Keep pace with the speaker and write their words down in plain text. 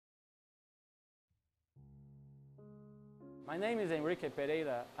My name is Henrique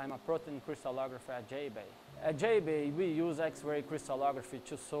Pereira. I'm a protein crystallographer at JBEI. At JBEI, we use X-ray crystallography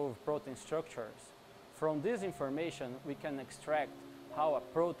to solve protein structures. From this information, we can extract how a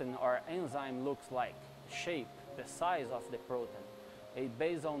protein or enzyme looks like, shape, the size of the protein. And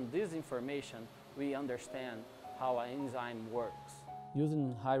based on this information, we understand how an enzyme works.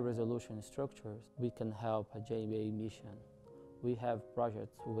 Using high-resolution structures, we can help a JBEI mission. We have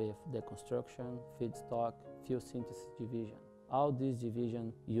projects with deconstruction, feedstock, fuel synthesis division. All these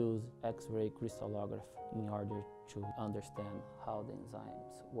divisions use X-ray crystallography in order to understand how the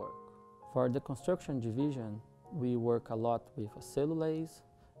enzymes work. For the construction division, we work a lot with cellulase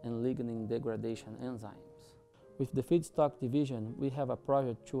and lignin degradation enzymes. With the feedstock division, we have a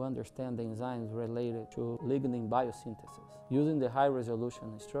project to understand the enzymes related to lignin biosynthesis. Using the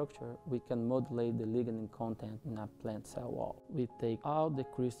high-resolution structure, we can modulate the lignin content in a plant cell wall. We take all the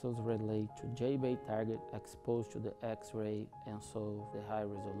crystals related to JBEI target exposed to the X-ray and solve the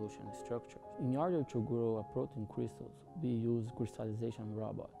high-resolution structure. In order to grow a protein crystals, we use crystallization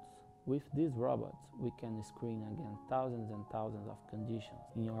robots. With these robots, we can screen against thousands and thousands of conditions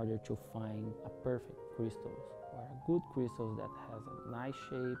in order to find a perfect crystals or a good crystals that has a nice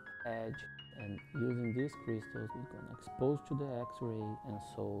shape, edge, and using these crystals, we're going to expose to the X-ray and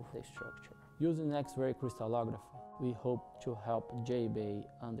solve the structure. Using X-ray crystallography, we hope to help JBEI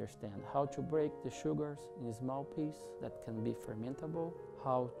understand how to break the sugars in small pieces that can be fermentable,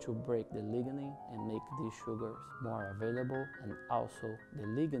 how to break the lignin and make these sugars more available, and also the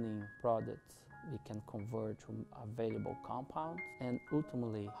lignin products we can convert to available compounds, and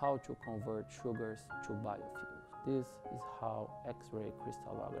ultimately how to convert sugars to biofuels. This is how X-ray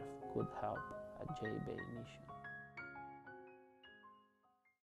crystallography could help a JBEI mission.